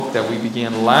book that we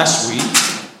began last week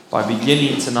by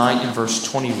beginning tonight in verse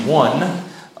 21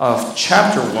 of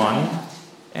chapter 1,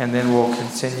 and then we'll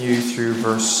continue through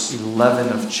verse 11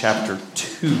 of chapter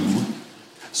 2.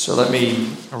 So let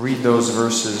me read those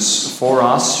verses for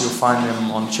us. You'll find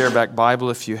them on Chairback Bible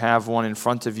if you have one in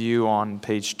front of you on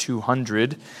page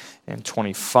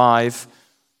 225.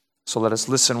 So let us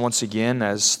listen once again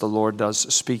as the Lord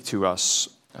does speak to us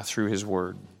through His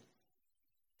Word.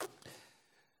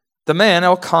 The man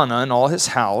Elkanah and all his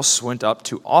house went up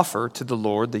to offer to the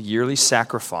Lord the yearly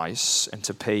sacrifice and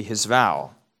to pay his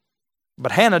vow.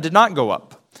 But Hannah did not go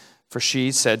up, for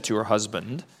she said to her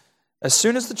husband, "As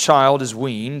soon as the child is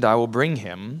weaned, I will bring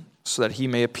him, so that he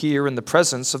may appear in the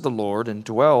presence of the Lord and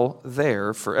dwell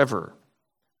there forever."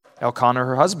 Elkanah,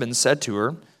 her husband, said to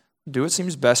her, "Do what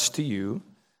seems best to you.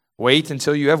 Wait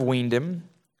until you have weaned him.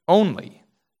 Only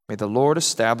may the Lord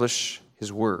establish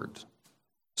His word."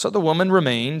 So the woman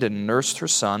remained and nursed her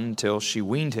son until she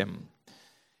weaned him.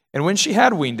 And when she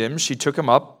had weaned him, she took him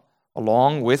up,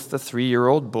 along with the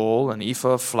 3-year-old bull, an ephah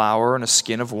of flour, and a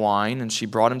skin of wine, and she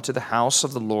brought him to the house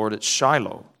of the Lord at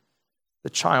Shiloh. The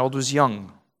child was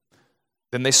young.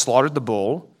 Then they slaughtered the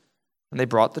bull, and they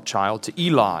brought the child to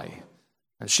Eli.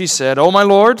 And she said, "O my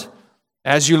Lord,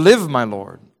 as you live, my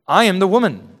Lord, I am the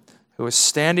woman who is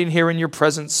standing here in your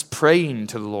presence praying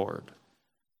to the Lord.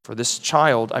 For this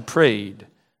child I prayed,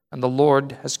 and the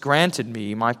Lord has granted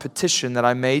me my petition that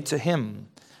I made to Him.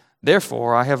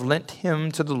 Therefore I have lent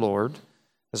him to the Lord.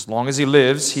 As long as he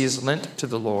lives, he is lent to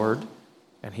the Lord."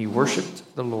 And he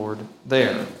worshipped the Lord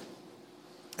there.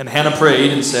 And Hannah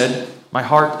prayed and said, "My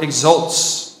heart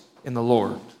exults in the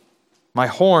Lord. My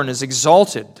horn is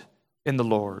exalted in the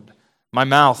Lord. My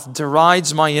mouth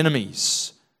derides my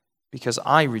enemies, because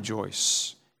I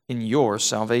rejoice in your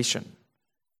salvation.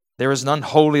 There is none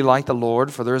holy like the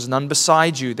Lord, for there is none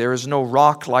beside you. There is no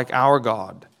rock like our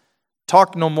God.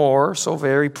 Talk no more so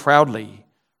very proudly.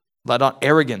 Let not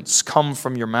arrogance come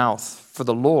from your mouth, for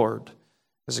the Lord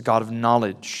is a God of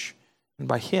knowledge, and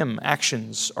by Him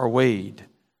actions are weighed.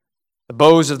 The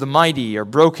bows of the mighty are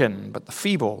broken, but the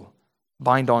feeble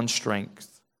bind on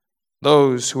strength.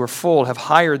 Those who are full have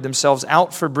hired themselves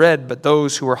out for bread, but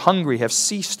those who are hungry have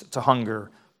ceased to hunger.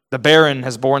 The barren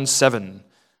has borne 7,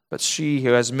 but she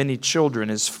who has many children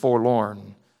is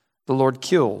forlorn. The Lord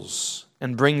kills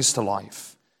and brings to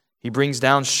life. He brings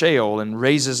down Sheol and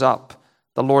raises up.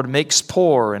 The Lord makes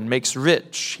poor and makes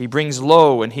rich. He brings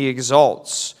low and He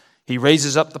exalts. He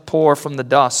raises up the poor from the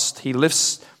dust. He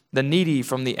lifts the needy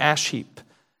from the ash heap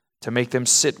to make them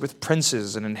sit with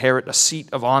princes and inherit a seat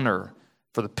of honor.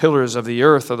 For the pillars of the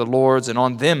earth are the Lord's, and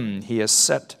on them He has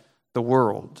set the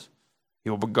world. He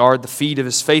will guard the feet of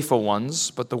His faithful ones,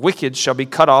 but the wicked shall be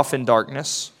cut off in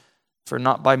darkness, for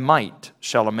not by might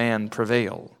shall a man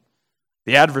prevail.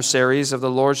 The adversaries of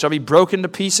the Lord shall be broken to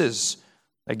pieces.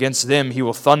 Against them He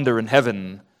will thunder in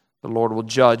heaven. The Lord will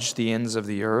judge the ends of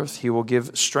the earth. He will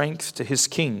give strength to His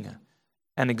king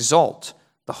and exalt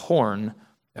the horn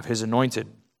of His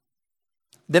anointed."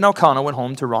 Then Elkanah went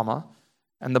home to Ramah,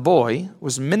 and the boy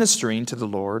was ministering to the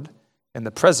Lord in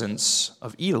the presence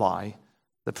of Eli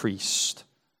the priest.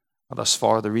 Thus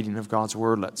far, the reading of God's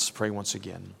word. Let's pray once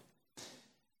again.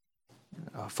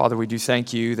 Father, we do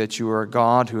thank You that You are a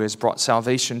God who has brought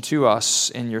salvation to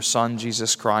us in Your Son,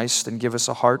 Jesus Christ, and give us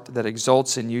a heart that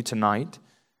exults in You tonight,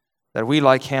 that we,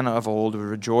 like Hannah of old, would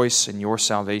rejoice in Your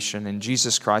salvation. In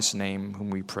Jesus Christ's name, whom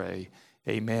we pray.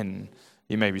 Amen.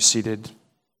 You may be seated.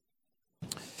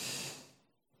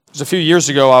 It was a few years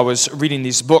ago, I was reading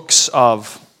these books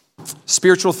of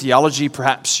spiritual theology,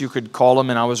 perhaps you could call them,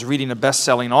 and I was reading a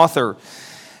best-selling author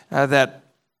that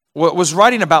was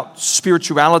writing about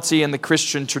spirituality and the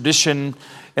Christian tradition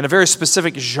in a very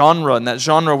specific genre, and that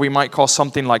genre we might call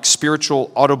something like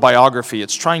spiritual autobiography.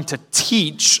 It's trying to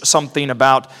teach something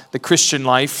about the Christian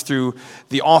life through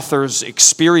the author's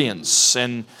experience.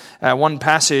 And one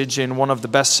passage in one of the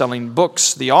best-selling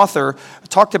books, the author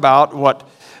talked about what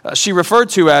she referred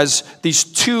to as these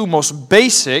 2 most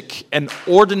basic and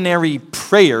ordinary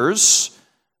prayers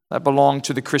that belong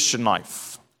to the Christian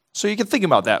life. So you can think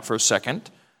about that for a second.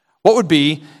 What would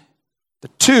be the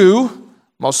 2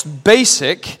 most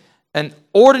basic and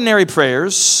ordinary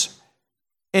prayers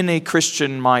any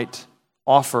Christian might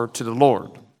offer to the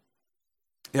Lord?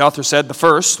 The author said the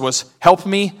first was, "Help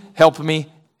me, help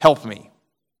me, help me."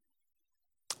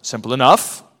 Simple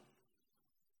enough.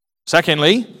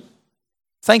 Secondly,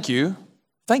 "Thank you,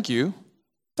 thank you,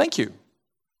 thank you."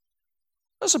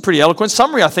 That's a pretty eloquent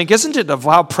summary, I think, isn't it, of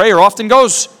how prayer often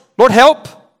goes. Lord, help.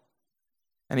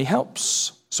 And He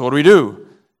helps. So what do?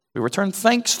 We return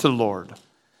thanks to the Lord.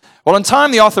 Well, in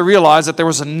time, the author realized that there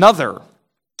was another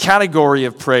category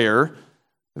of prayer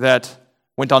that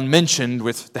went unmentioned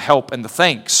with the help and the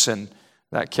thanks. And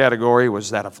that category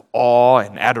was that of awe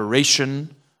and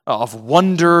adoration, of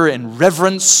wonder and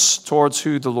reverence towards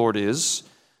who the Lord is.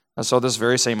 And so this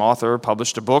very same author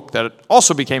published a book that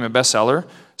also became a bestseller,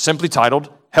 simply titled,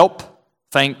 Help,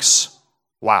 Thanks,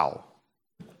 Wow.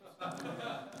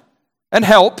 And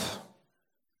help,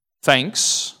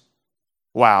 thanks,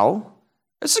 wow.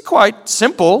 It's a quite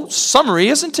simple summary,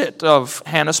 isn't it, of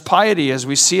Hannah's piety as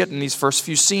we see it in these first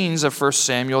few scenes of 1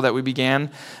 Samuel that we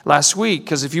began last week.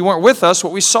 Because if you weren't with us,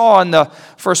 what we saw in the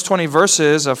first 20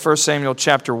 verses of 1 Samuel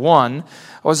chapter 1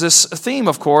 was this theme,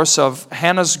 of course, of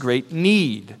Hannah's great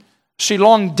need. She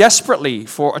longed desperately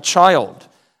for a child,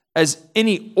 as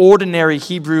any ordinary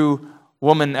Hebrew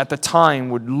woman at the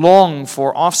time would long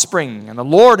for offspring. And the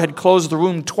Lord had closed the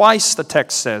womb twice, the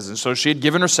text says. And so she had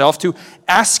given herself to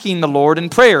asking the Lord in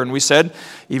prayer. And we said,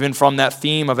 even from that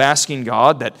theme of asking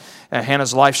God, that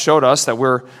Hannah's life showed us that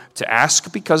we're to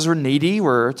ask because we're needy,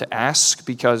 we're to ask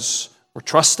because we're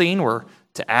trusting, we're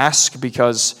to ask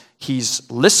because He's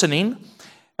listening.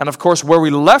 And of course, where we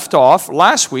left off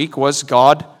last week was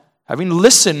God having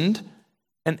listened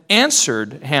and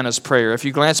answered Hannah's prayer. If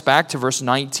you glance back to verse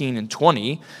 19 and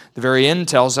 20, the very end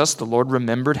tells us the Lord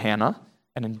remembered Hannah,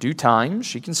 and in due time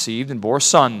she conceived and bore a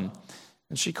son,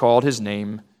 and she called his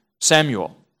name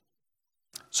Samuel.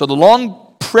 So the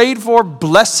long prayed for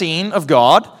blessing of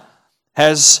God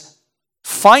has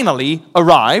finally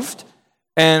arrived.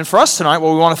 And for us tonight,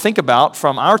 what we want to think about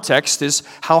from our text is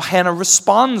how Hannah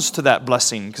responds to that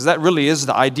blessing, because that really is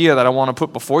the idea that I want to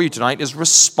put before you tonight, is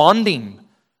responding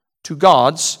to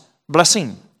God's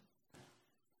blessing.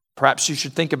 Perhaps you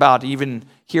should think about, even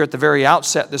here at the very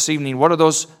outset this evening, what are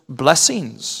those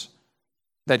blessings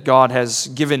that God has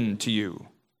given to you?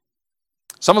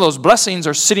 Some of those blessings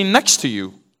are sitting next to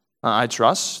you, I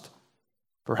trust.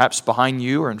 Perhaps behind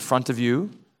you or in front of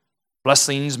you.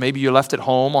 Blessings maybe you left at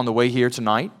home on the way here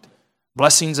tonight.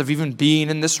 Blessings of even being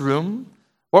in this room.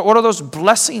 What are those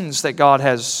blessings that God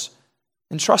has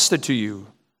entrusted to you?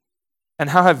 And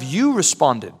how have you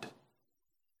responded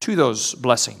to those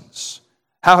blessings?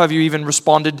 How have you even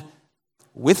responded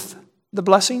with the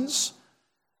blessings?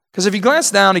 Because if you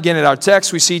glance down again at our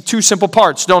text, we see two simple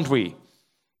parts, don't we?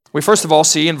 We first of all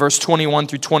see in verse 21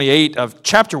 through 28 of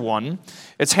chapter 1,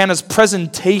 it's Hannah's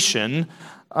presentation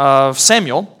of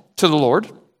Samuel to the Lord.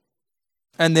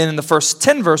 And then in the first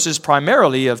 10 verses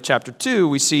primarily of chapter 2,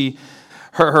 we see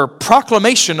her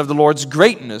proclamation of the Lord's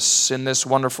greatness in this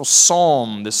wonderful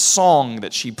psalm, this song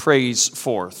that she prays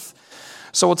forth.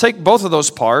 So we'll take both of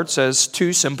those parts as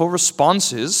two simple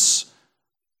responses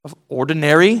of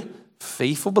ordinary,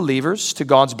 faithful believers to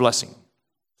God's blessing.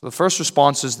 So the first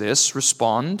response is this: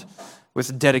 respond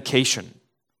with dedication.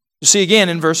 You see again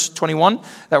in verse 21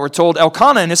 that we're told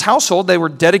Elkanah and his household, they were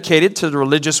dedicated to the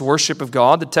religious worship of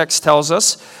God. The text tells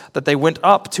us that they went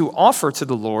up to offer to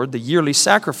the Lord the yearly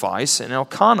sacrifice, and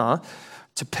Elkanah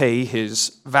to pay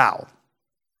his vow.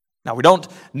 Now, we don't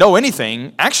know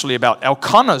anything actually about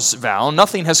Elkanah's vow.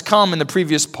 Nothing has come in the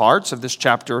previous parts of this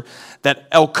chapter that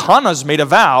Elkanah's made a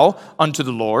vow unto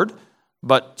the Lord.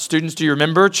 But students, do you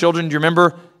remember? Children, do you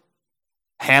remember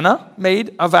Hannah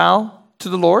made a vow to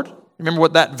the Lord? Remember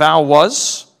what that vow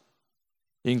was?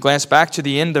 You can glance back to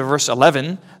the end of verse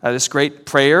 11, this great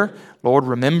prayer. Lord,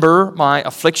 remember my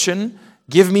affliction.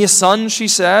 Give me a son, she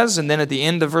says. And then at the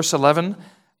end of verse 11,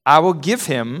 I will give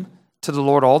him to the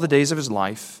Lord all the days of his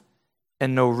life,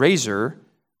 and no razor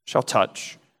shall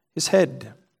touch his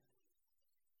head.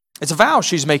 It's a vow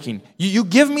she's making. You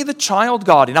give me the child,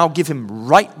 God, and I'll give him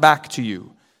right back to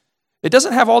you. It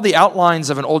doesn't have all the outlines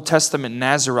of an Old Testament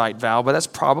Nazirite vow, but that's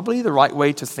probably the right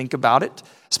way to think about it,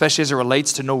 especially as it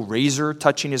relates to no razor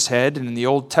touching his head. And in the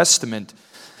Old Testament,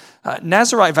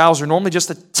 Nazirite vows are normally just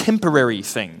a temporary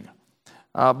thing.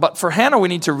 But for Hannah, we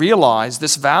need to realize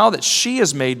this vow that she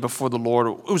has made before the Lord,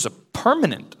 it was a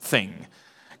permanent thing.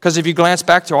 Because if you glance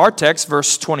back to our text,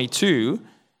 verse 22,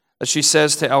 she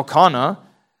says to Elkanah,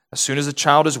 as soon as the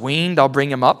child is weaned, I'll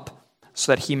bring him up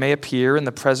so that he may appear in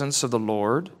the presence of the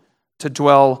Lord to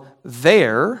dwell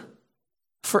there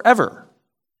forever.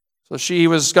 So she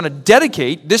was going to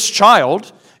dedicate this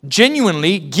child,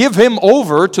 genuinely give him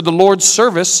over to the Lord's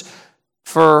service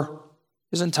for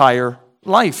his entire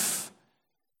life.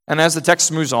 And as the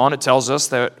text moves on, it tells us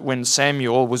that when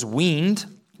Samuel was weaned,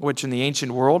 which in the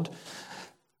ancient world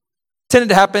tended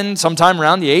to happen sometime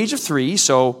around the age of 3,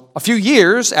 so a few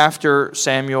years after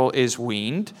Samuel is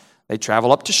weaned, they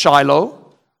travel up to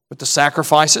Shiloh with the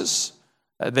sacrifices.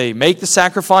 They make the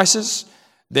sacrifices.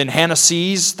 Then Hannah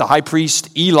sees the high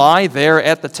priest Eli there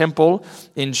at the temple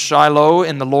in Shiloh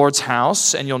in the Lord's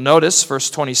house. And you'll notice, verse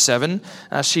 27,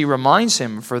 she reminds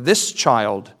him, "For this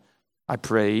child I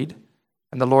prayed,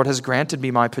 and the Lord has granted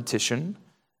me my petition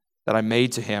that I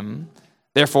made to him.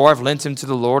 Therefore I've lent him to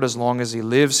the Lord. As long as he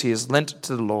lives, he is lent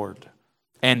to the Lord."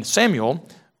 And Samuel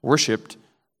worshipped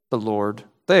the Lord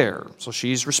there. So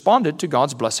she's responded to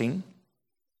God's blessing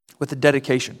with a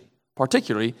dedication,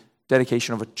 particularly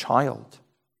dedication of a child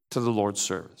to the Lord's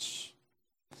service.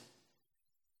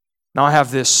 Now I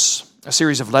have a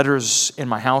series of letters in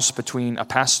my house between a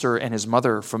pastor and his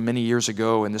mother from many years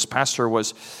ago, and this pastor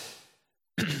was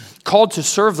called to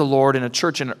serve the Lord in a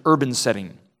church in an urban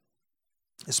setting.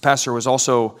 This pastor was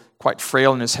also quite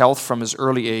frail in his health from his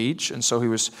early age, and so he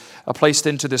was placed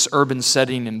into this urban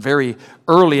setting, and very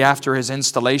early after his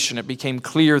installation, it became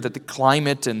clear that the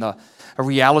climate and the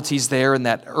realities there in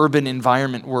that urban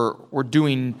environment were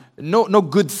doing no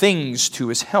good things to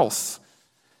his health.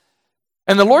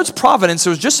 And the Lord's providence, it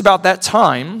was just about that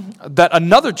time that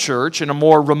another church in a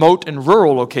more remote and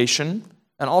rural location,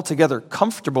 an altogether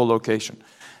comfortable location,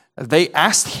 they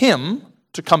asked him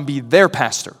to come be their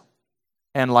pastor.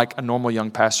 And like a normal young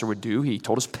pastor would do, he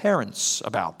told his parents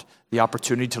about the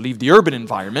opportunity to leave the urban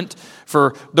environment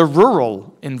for the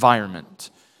rural environment.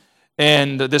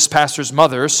 And this pastor's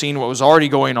mother, seeing what was already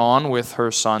going on with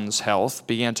her son's health,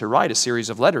 began to write a series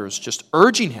of letters just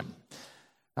urging him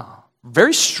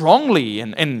very strongly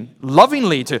and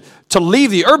lovingly to leave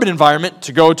the urban environment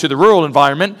to go to the rural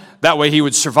environment. That way he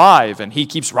would survive. And he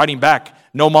keeps writing back,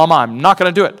 "No, Mama, I'm not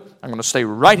going to do it. I'm going to stay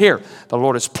right here. The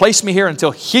Lord has placed me here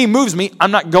until he moves me. I'm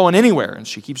not going anywhere." And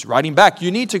she keeps writing back, "You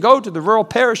need to go to the rural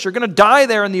parish. You're going to die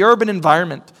there in the urban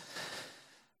environment."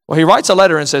 Well, he writes a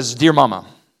letter and says, "Dear Mama,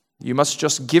 you must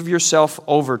just give yourself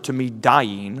over to me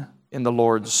dying in the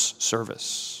Lord's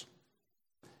service."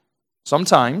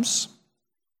 Sometimes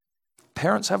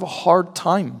parents have a hard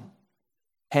time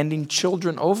handing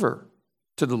children over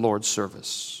to the Lord's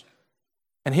service.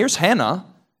 And here's Hannah.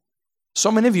 So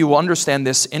many of you will understand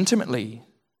this intimately.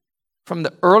 From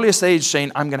the earliest age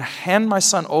saying, "I'm going to hand my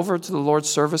son over to the Lord's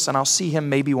service and I'll see him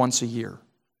maybe once a year,"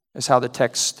 is how the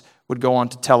text would go on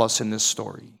to tell us in this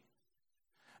story.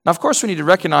 Now, of course, we need to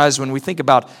recognize when we think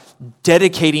about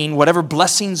dedicating whatever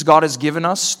blessings God has given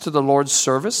us to the Lord's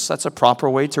service, that's a proper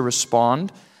way to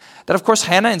respond. That, of course,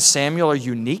 Hannah and Samuel are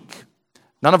unique.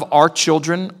 None of our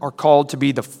children are called to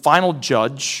be the final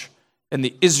judge in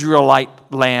the Israelite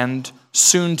land,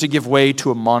 soon to give way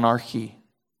to a monarchy.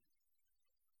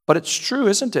 But it's true,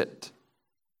 isn't it?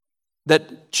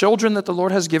 That children that the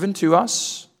Lord has given to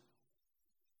us,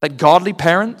 that godly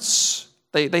parents,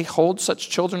 they hold such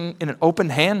children in an open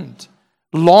hand,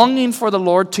 longing for the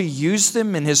Lord to use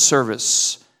them in his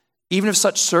service, even if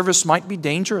such service might be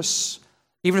dangerous,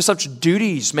 even if such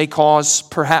duties may cause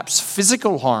perhaps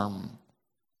physical harm.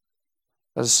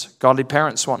 As godly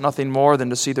parents want nothing more than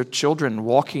to see their children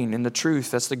walking in the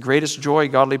truth. That's the greatest joy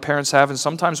godly parents have, and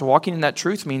sometimes walking in that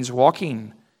truth means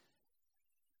walking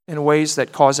in ways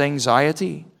that cause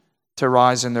anxiety to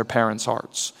rise in their parents'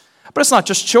 hearts. But it's not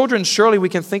just children. Surely we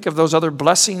can think of those other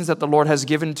blessings that the Lord has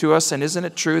given to us, and isn't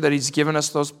it true that he's given us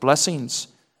those blessings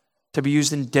to be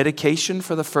used in dedication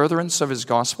for the furtherance of his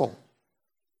gospel?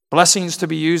 Blessings to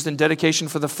be used in dedication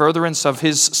for the furtherance of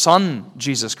his Son,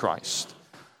 Jesus Christ.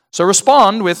 So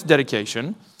respond with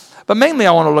dedication. But mainly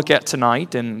I want to look at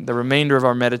tonight and the remainder of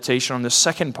our meditation on the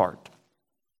second part.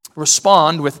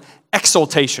 Respond with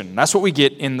exaltation. That's what we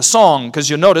get in the song, because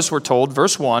you'll notice we're told,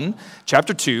 verse 1,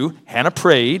 chapter 2, Hannah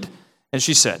prayed, and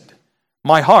she said,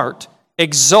 "My heart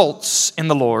exults in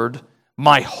the Lord.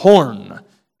 My horn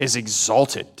is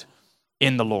exalted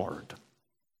in the Lord."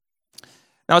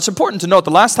 Now, it's important to note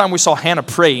the last time we saw Hannah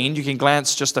praying, you can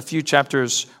glance just a few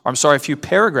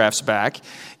paragraphs back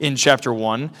in chapter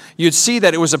 1. You'd see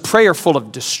that it was a prayer full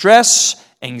of distress,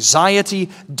 anxiety,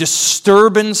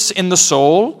 disturbance in the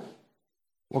soul.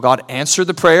 Well, God answered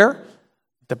the prayer.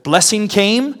 The blessing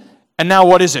came. And now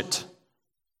what is it?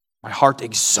 My heart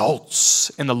exults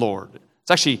in the Lord.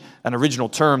 It's actually an original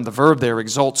term, the verb there,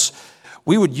 exults.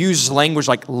 We would use language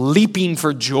like leaping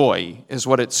for joy is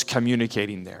what it's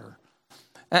communicating there.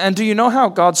 And do you know how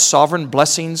God's sovereign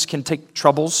blessings can take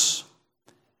troubles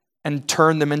and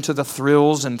turn them into the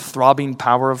thrills and throbbing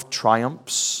power of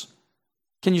triumphs?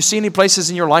 Can you see any places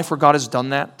in your life where God has done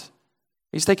that?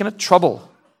 He's taken a trouble,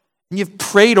 and you've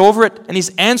prayed over it, and he's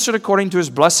answered according to his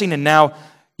blessing, and now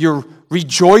you're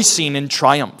rejoicing in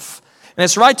triumph. And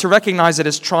it's right to recognize it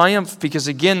as triumph because,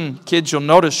 again, kids, you'll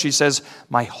notice she says,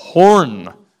 "My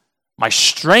horn, my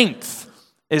strength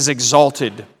is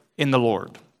exalted in the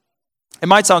Lord." It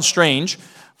might sound strange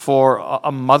for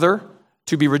a mother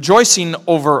to be rejoicing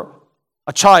over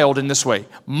a child in this way.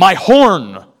 My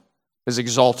horn is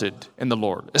exalted in the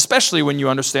Lord, especially when you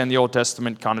understand the Old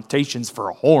Testament connotations for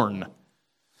a horn.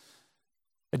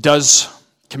 It does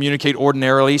communicate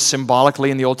ordinarily, symbolically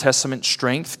in the Old Testament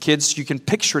strength. Kids, you can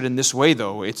picture it in this way,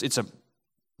 though. It's a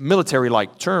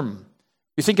military-like term.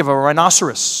 You think of a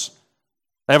rhinoceros.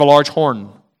 They have a large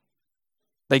horn.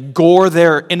 They gore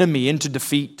their enemy into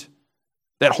defeat.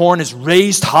 That horn is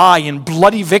raised high in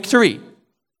bloody victory.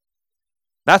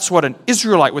 That's what an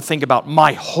Israelite would think about.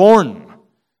 My horn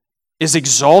is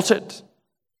exalted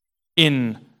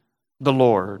in the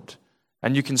Lord.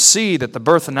 And you can see that the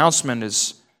birth announcement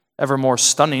is ever more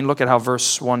stunning. Look at how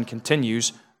verse 1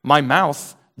 continues. My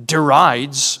mouth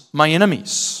derides my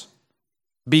enemies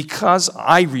because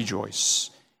I rejoice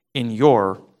in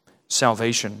your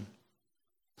salvation.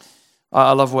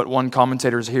 I love what one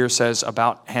commentator here says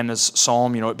about Hannah's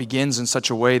psalm. It begins in such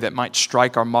a way that might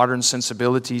strike our modern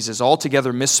sensibilities as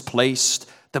altogether misplaced.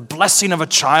 The blessing of a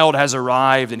child has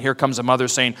arrived, and here comes a mother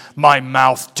saying, my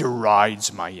mouth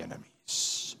derides my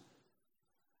enemies.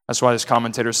 That's why this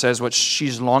commentator says what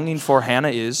she's longing for,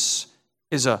 Hannah, is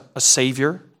a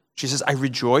savior. She says, I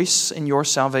rejoice in your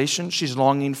salvation. She's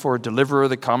longing for a deliverer.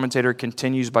 The commentator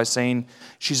continues by saying,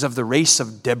 she's of the race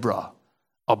of Deborah,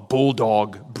 a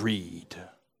bulldog breed.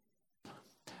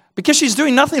 Because she's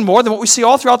doing nothing more than what we see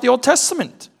all throughout the Old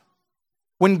Testament.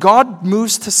 When God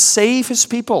moves to save his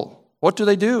people, what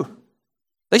do?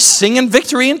 They sing in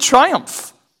victory and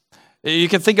triumph. You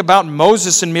can think about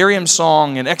Moses and Miriam's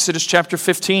song in Exodus chapter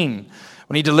 15,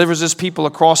 when he delivers his people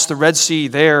across the Red Sea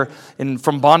there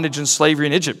from bondage and slavery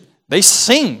in Egypt. They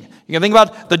sing. You can think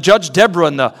about the judge Deborah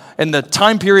in the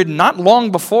time period not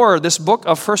long before this book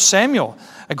of 1 Samuel.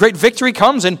 A great victory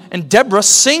comes, and Deborah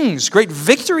sings. Great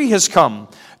victory has come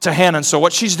to Hannah. And so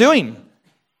what she's doing?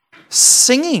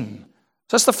 Singing.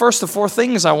 So that's the first of four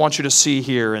things I want you to see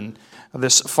here in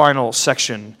this final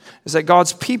section, is that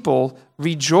God's people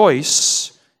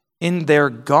rejoice in their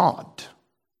God.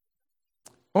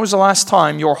 When was the last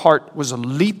time your heart was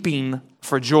leaping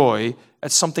for joy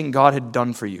at something God had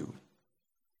done for you?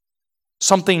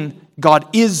 Something God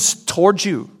is toward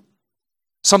you.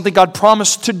 Something God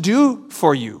promised to do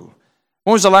for you.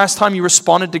 When was the last time you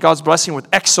responded to God's blessing with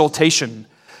exultation?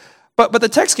 But the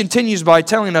text continues by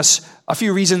telling us a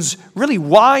few reasons really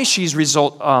why she's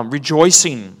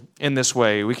rejoicing in this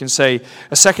way. We can say,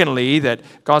 secondly, that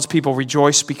God's people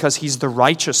rejoice because he's the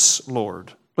righteous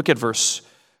Lord. Look at verse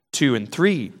 2 and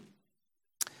 3.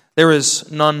 There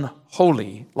is none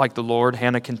holy like the Lord,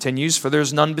 Hannah continues, for there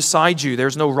is none beside you. There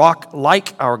is no rock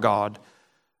like our God.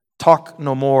 Talk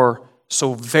no more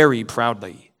so very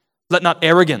proudly. Let not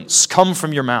arrogance come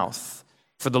from your mouth,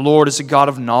 for the Lord is a God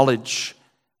of knowledge,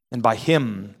 and by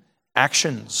him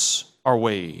actions are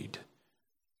weighed.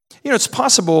 It's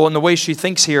possible in the way she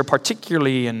thinks here,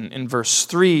 particularly in verse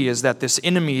 3, is that this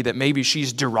enemy that maybe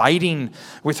she's deriding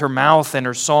with her mouth and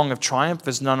her song of triumph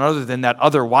is none other than that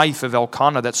other wife of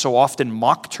Elkanah that so often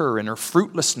mocked her in her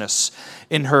fruitlessness,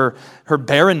 in her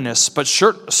barrenness. But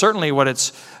certainly what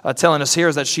it's telling us here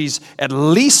is that she's at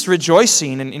least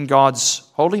rejoicing in God's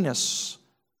holiness,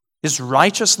 his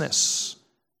righteousness,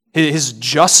 his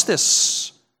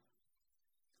justice.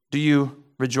 Do you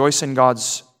rejoice in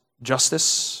God's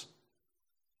justice?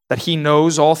 That he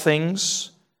knows all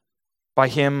things, by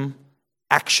him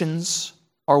actions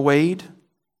are weighed?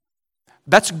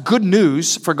 That's good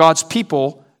news for God's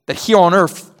people that here on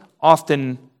earth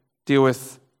often deal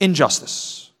with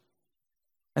injustice.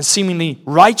 And seemingly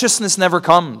righteousness never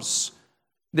comes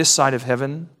this side of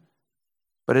heaven.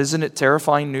 But isn't it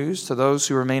terrifying news to those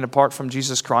who remain apart from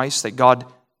Jesus Christ that God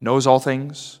knows all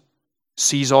things,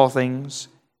 sees all things,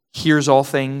 hears all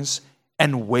things,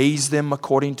 and weighs them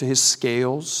according to his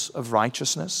scales of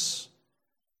righteousness?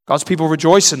 God's people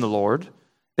rejoice in the Lord.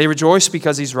 They rejoice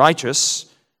because he's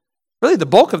righteous. Really, the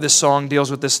bulk of this song deals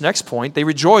with this next point. They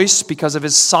rejoice because of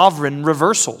his sovereign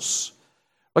reversals.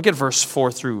 Look at verse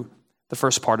 4 through the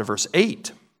first part of verse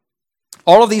 8.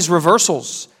 All of these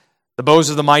reversals, the bows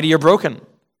of the mighty are broken,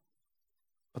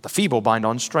 but the feeble bind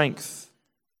on strength.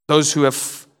 Those who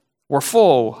were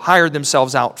full hired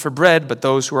themselves out for bread, but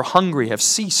those who are hungry have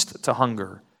ceased to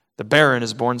hunger. The barren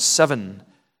is born 7,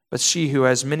 but she who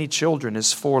has many children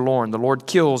is forlorn. The Lord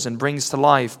kills and brings to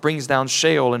life, brings down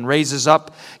Sheol and raises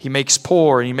up. He makes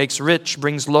poor and he makes rich,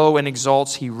 brings low and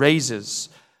exalts. He raises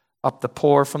up the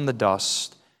poor from the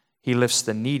dust. He lifts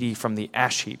the needy from the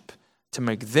ash heap to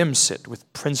make them sit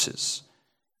with princes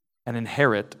and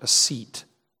inherit a seat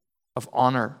of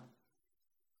honor.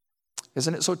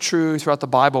 Isn't it so true throughout the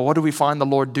Bible? What do we find the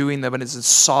Lord doing? That when it's his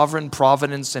sovereign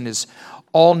providence and his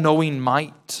all-knowing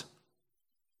might,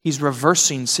 He's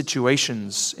reversing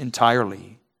situations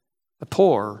entirely. The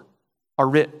poor are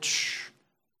rich.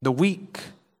 The weak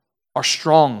are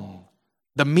strong.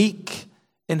 The meek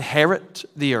inherit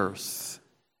the earth.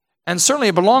 And certainly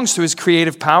it belongs to his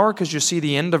creative power, because you see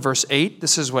the end of verse 8.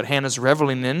 This is what Hannah's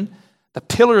reveling in. The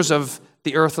pillars of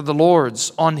the earth are the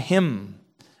Lord's. On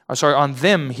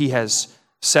them he has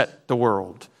set the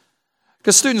world.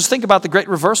 Because students, think about the great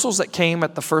reversals that came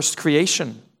at the first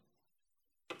creation.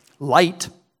 Light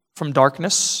from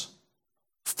darkness,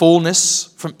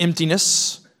 fullness from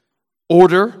emptiness,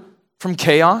 order from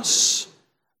chaos.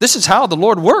 This is how the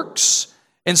Lord works.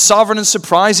 In sovereign and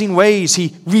surprising ways,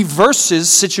 he reverses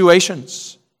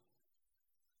situations.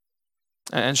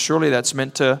 And surely that's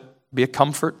meant to be a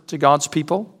comfort to God's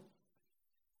people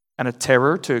and a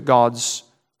terror to God's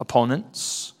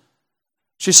opponents.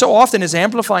 She so often is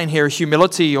amplifying here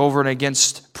humility over and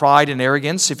against pride and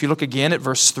arrogance. If you look again at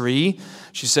verse 3,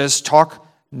 she says, "Talk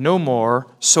no more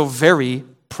so very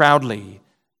proudly,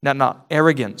 that not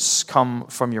arrogance come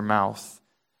from your mouth."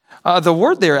 The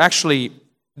word there actually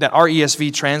that our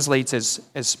ESV translates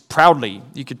as proudly.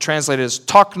 You could translate it as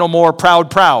 "talk no more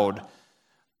proud, proud."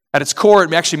 At its core,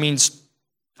 it actually means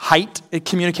height. It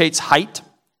communicates height,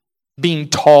 being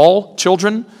tall,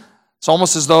 children. It's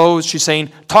almost as though she's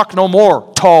saying, talk no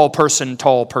more, tall person,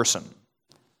 tall person.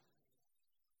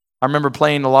 I remember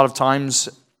playing a lot of times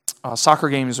soccer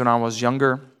games when I was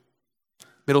younger,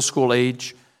 middle school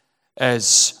age,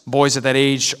 as boys at that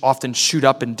age often shoot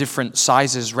up in different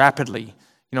sizes rapidly.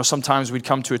 Sometimes we'd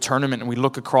come to a tournament and we'd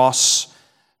look across,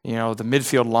 the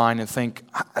midfield line and think,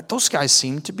 those guys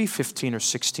seem to be 15 or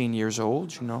 16 years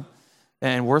old,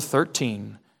 and we're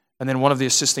 13. And then one of the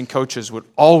assistant coaches would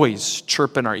always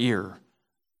chirp in our ear,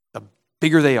 the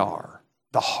bigger they are,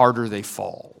 the harder they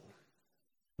fall.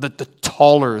 The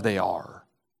taller they are,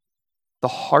 the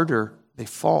harder they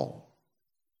fall.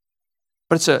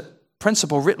 But it's a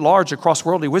principle writ large across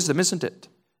worldly wisdom, isn't it?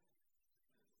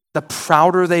 The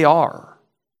prouder they are,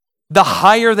 the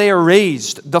higher they are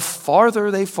raised, the farther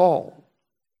they fall.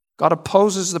 God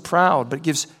opposes the proud, but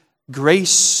gives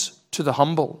grace to the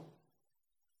humble.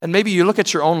 And maybe you look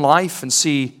at your own life and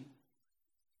see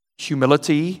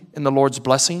humility in the Lord's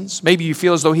blessings. Maybe you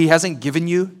feel as though he hasn't given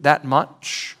you that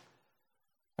much.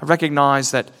 I recognize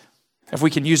that if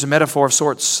we can use a metaphor of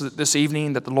sorts this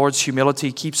evening, that the Lord's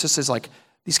humility keeps us as like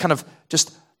these kind of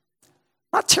just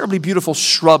not terribly beautiful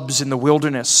shrubs in the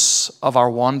wilderness of our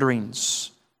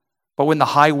wanderings. But when the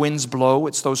high winds blow,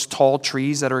 it's those tall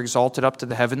trees that are exalted up to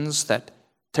the heavens that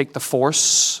take the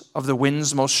force of the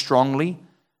winds most strongly.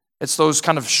 It's those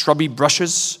kind of shrubby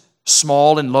brushes,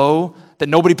 small and low, that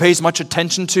nobody pays much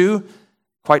attention to,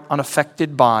 quite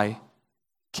unaffected by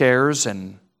cares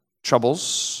and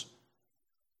troubles.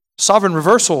 Sovereign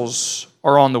reversals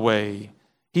are on the way.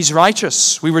 He's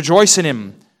righteous. We rejoice in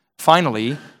him.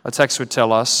 Finally, a text would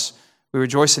tell us, we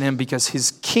rejoice in him because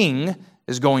his king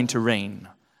is going to reign.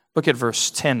 Look at verse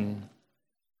 10.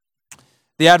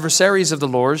 The adversaries of the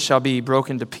Lord shall be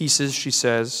broken to pieces, she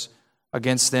says.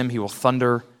 Against them he will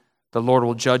thunder. The Lord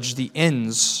will judge the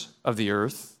ends of the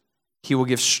earth. He will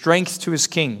give strength to his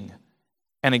king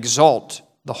and exalt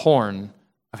the horn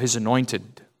of his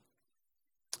anointed.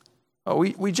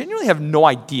 We genuinely have no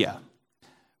idea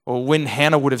when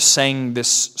Hannah would have sang this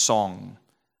song.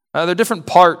 There are different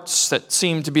parts that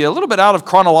seem to be a little bit out of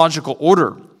chronological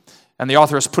order, and the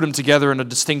author has put them together in a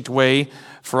distinct way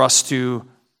for us to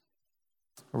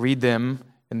read them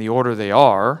in the order they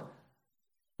are.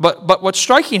 But what's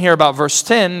striking here about verse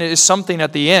 10 is something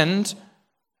at the end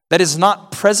that is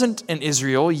not present in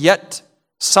Israel, yet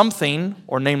something,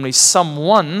 or namely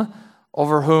someone,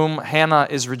 over whom Hannah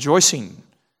is rejoicing.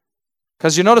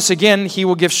 Because you notice again, he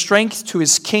will give strength to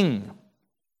his king.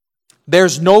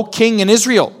 There's no king in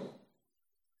Israel.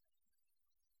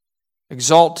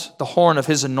 Exalt the horn of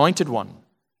his anointed one.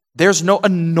 There's no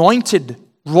anointed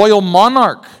royal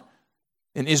monarch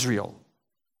in Israel.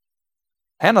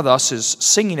 Hannah thus is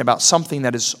singing about something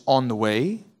that is on the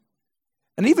way,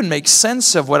 and even makes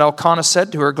sense of what Elkanah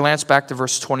said to her. Glance back to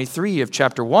verse 23 of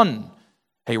chapter 1.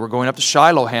 Hey, we're going up to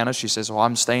Shiloh, Hannah. She says,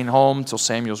 I'm staying home until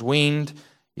Samuel's weaned.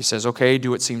 He says, okay,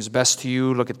 do what seems best to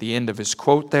you. Look at the end of his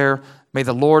quote there. May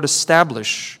the Lord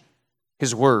establish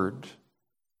his word.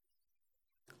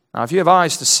 Now, if you have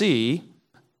eyes to see,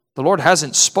 the Lord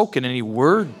hasn't spoken any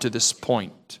word to this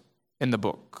point in the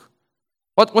book.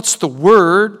 What's the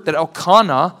word that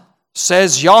Elkanah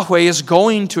says Yahweh is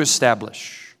going to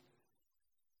establish?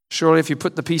 Surely if you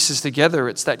put the pieces together,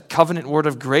 it's that covenant word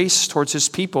of grace towards his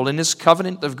people in his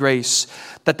covenant of grace,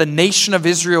 that the nation of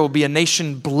Israel will be a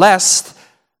nation blessed,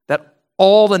 that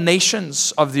all the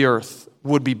nations of the earth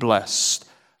would be blessed.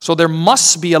 So there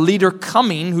must be a leader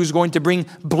coming who's going to bring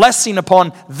blessing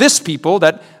upon this people,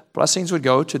 that blessings would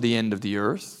go to the end of the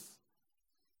earth.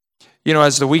 You know,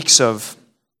 as the weeks of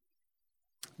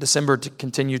December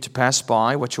continue to pass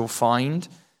by, what you'll find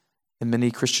in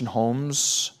many Christian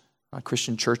homes,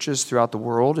 Christian churches throughout the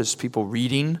world, is people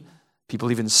reading,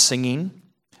 people even singing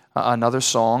another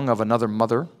song of another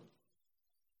mother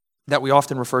that we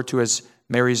often refer to as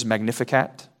Mary's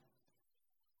Magnificat.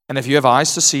 And if you have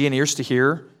eyes to see and ears to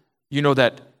hear, you know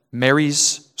that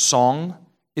Mary's song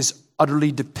is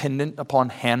utterly dependent upon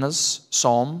Hannah's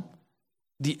psalm.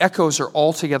 The echoes are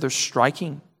altogether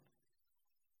striking.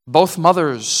 Both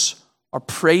mothers are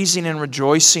praising and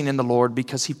rejoicing in the Lord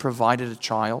because He provided a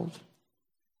child.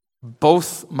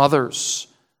 Both mothers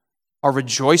are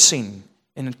rejoicing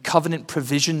in covenant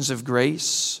provisions of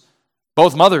grace.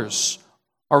 Both mothers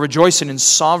are rejoicing in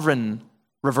sovereign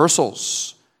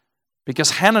reversals,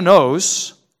 because Hannah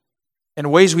knows in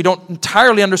ways we don't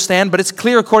entirely understand, but it's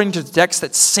clear according to the text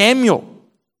that Samuel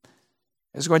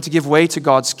is going to give way to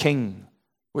God's king,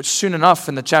 which soon enough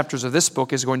in the chapters of this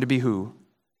book is going to be who?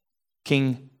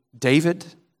 King David.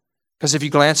 Because if you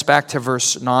glance back to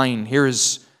verse 9, here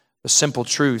is the simple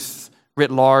truth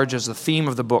writ large as the theme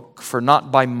of the book. For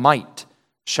not by might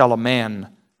shall a man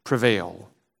prevail,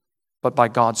 but by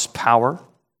God's power.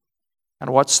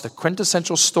 And what's the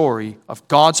quintessential story of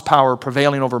God's power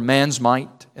prevailing over man's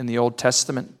might in the Old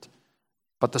Testament?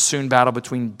 But the soon battle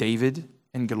between David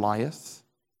and Goliath.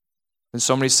 And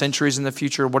so many centuries in the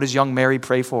future, what does young Mary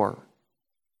pray for?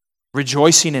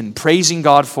 Rejoicing in, praising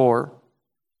God for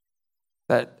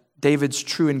that David's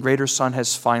true and greater son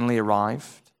has finally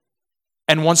arrived.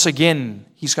 And once again,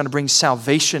 He's going to bring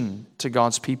salvation to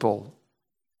God's people,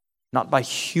 not by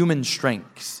human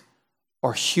strength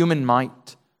or human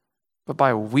might, but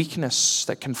by a weakness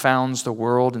that confounds the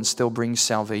world and still brings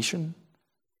salvation.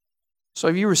 So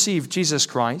if you receive Jesus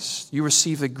Christ, you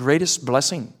receive the greatest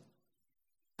blessing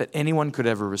that anyone could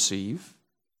ever receive.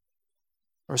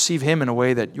 Receive Him in a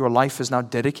way that your life is now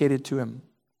dedicated to Him,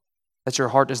 that your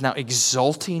heart is now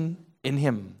exulting in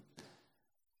Him,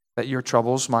 that your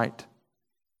troubles might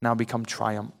now become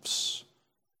triumphs.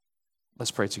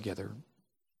 Let's pray together.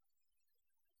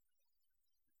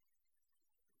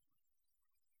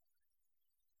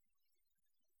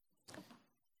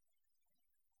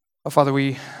 Oh, Father,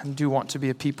 we do want to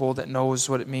be a people that knows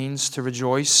what it means to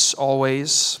rejoice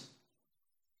always,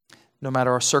 no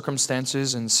matter our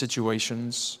circumstances and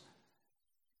situations.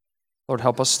 Lord,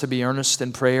 help us to be earnest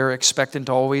in prayer, expectant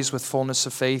always with fullness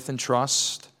of faith and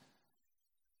trust,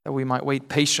 that we might wait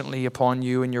patiently upon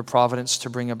You and Your providence to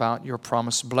bring about Your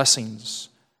promised blessings,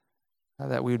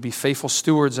 that we would be faithful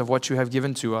stewards of what You have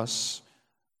given to us,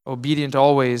 obedient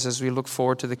always as we look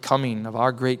forward to the coming of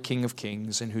our great King of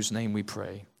Kings, in whose name we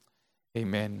pray.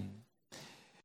 Amen.